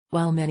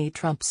While many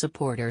Trump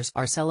supporters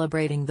are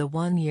celebrating the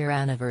one-year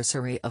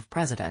anniversary of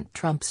President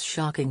Trump's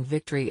shocking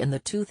victory in the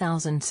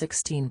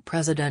 2016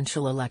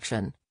 presidential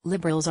election,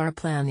 liberals are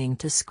planning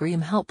to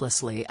scream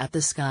helplessly at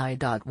the sky.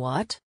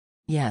 What?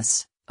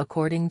 Yes,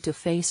 according to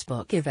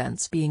Facebook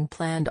events being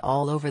planned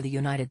all over the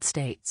United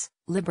States,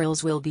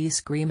 liberals will be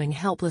screaming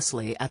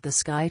helplessly at the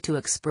sky to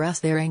express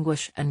their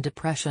anguish and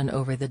depression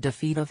over the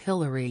defeat of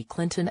Hillary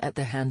Clinton at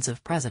the hands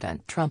of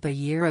President Trump a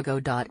year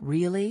ago.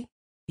 Really?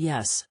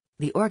 Yes.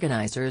 The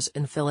organizers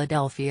in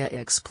Philadelphia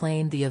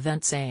explained the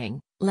event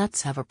saying,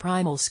 "Let's have a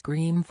primal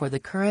scream for the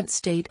current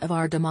state of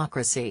our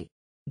democracy.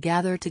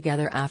 Gather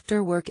together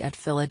after work at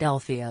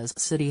Philadelphia's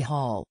City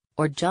Hall,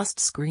 or just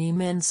scream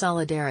in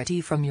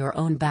solidarity from your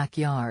own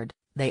backyard,"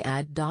 they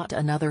add.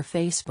 Another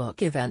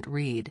Facebook event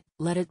read,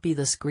 "Let it be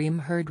the scream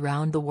heard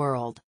round the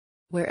world.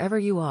 Wherever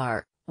you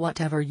are,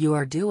 whatever you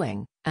are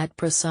doing, at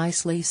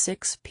precisely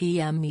 6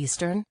 p.m.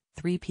 Eastern,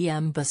 3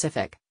 p.m.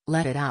 Pacific,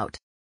 let it out."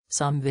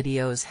 Some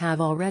videos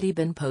have already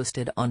been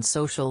posted on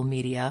social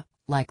media,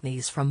 like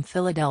these from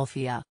Philadelphia.